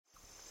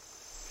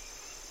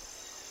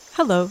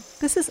Hello,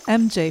 this is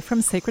MJ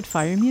from Sacred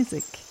Fire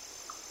Music.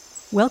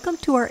 Welcome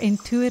to our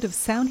intuitive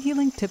sound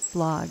healing tip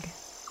blog.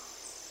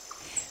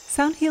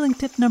 Sound healing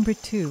tip number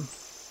 2.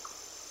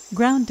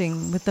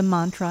 Grounding with the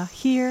mantra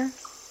here,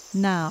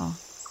 now.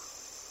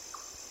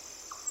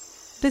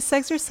 This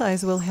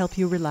exercise will help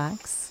you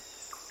relax,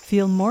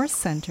 feel more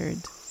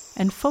centered,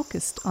 and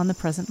focused on the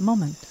present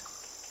moment.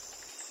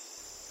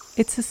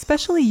 It's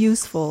especially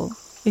useful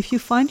if you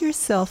find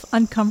yourself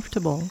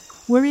uncomfortable,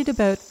 worried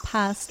about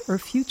past or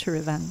future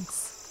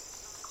events.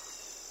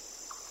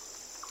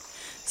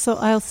 So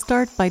I'll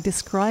start by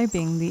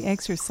describing the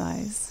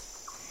exercise,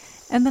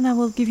 and then I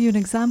will give you an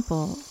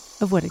example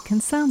of what it can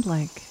sound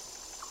like.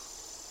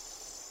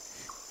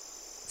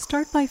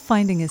 Start by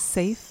finding a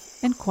safe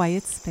and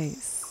quiet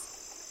space.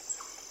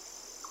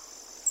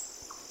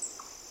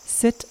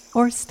 Sit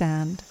or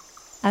stand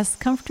as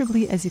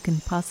comfortably as you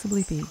can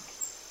possibly be.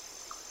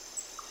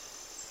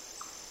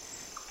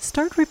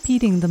 Start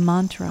repeating the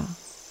mantra,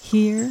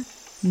 here,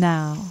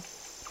 now,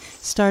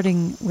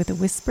 starting with a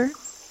whisper,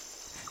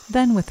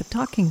 then with a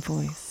talking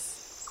voice.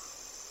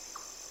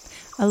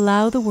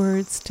 Allow the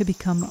words to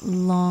become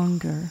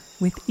longer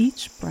with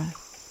each breath.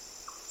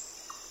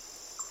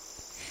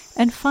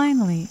 And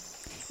finally,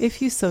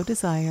 if you so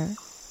desire,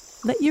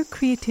 let your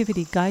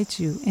creativity guide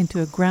you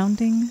into a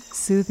grounding,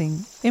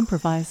 soothing,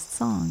 improvised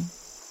song.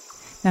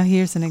 Now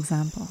here's an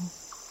example.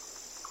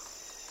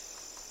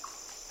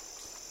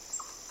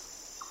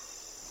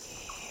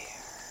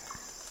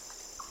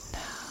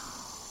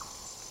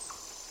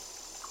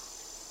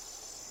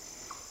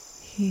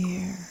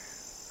 Here,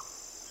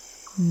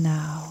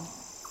 now.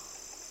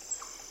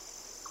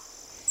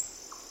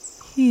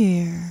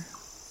 Here,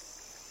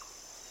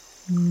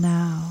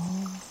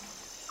 now.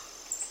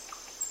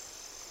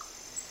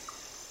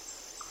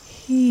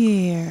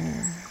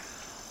 Here,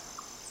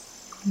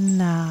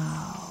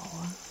 now.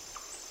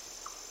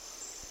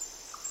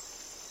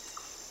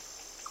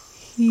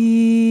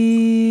 Here,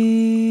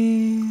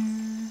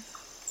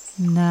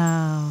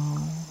 now.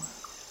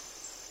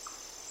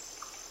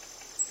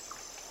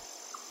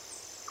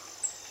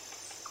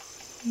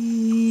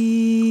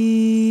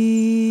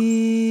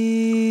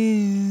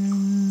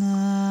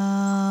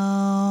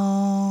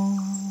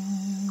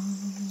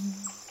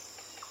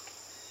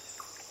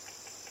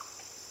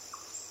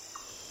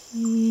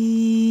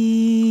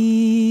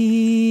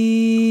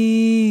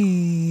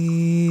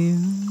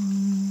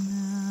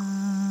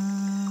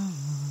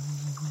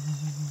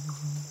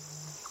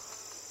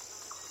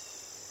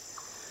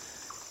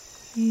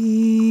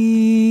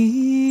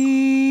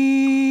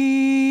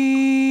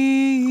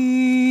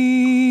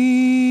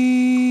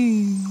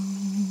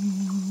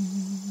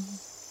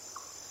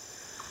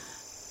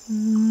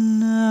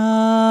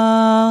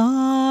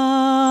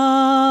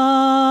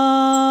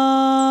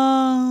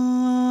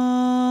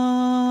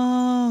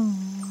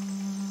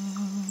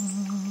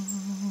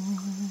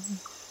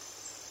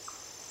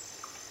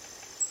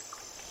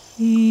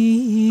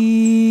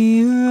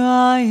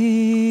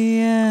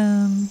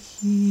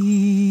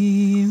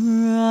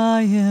 Here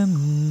I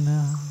am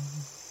now.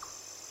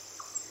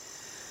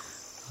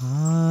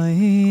 I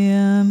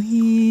am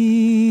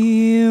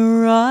here,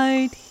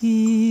 right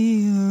now.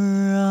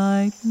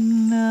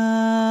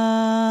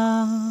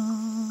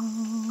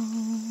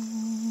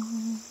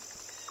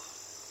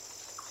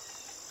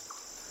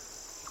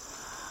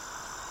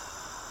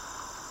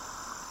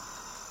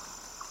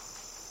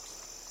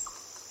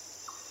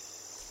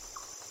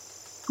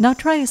 Now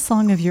try a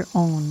song of your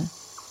own.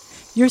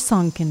 Your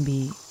song can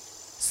be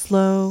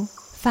slow,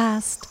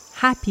 fast,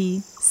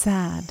 happy,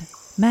 sad,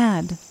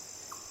 mad.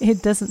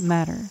 It doesn't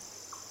matter.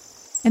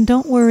 And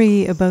don't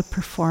worry about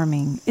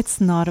performing.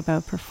 It's not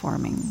about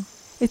performing.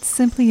 It's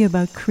simply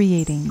about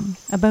creating,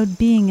 about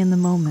being in the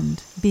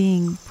moment,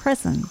 being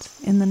present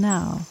in the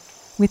now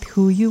with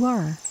who you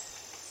are.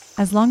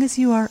 As long as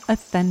you are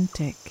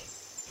authentic,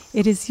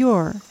 it is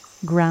your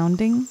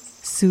grounding,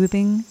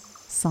 soothing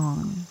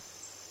song.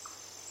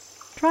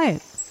 Try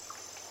it.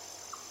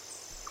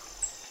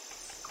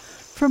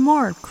 For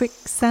more quick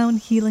sound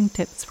healing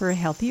tips for a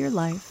healthier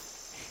life,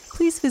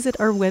 please visit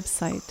our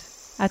website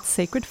at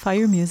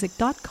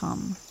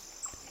sacredfiremusic.com.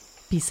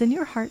 Peace in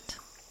your heart.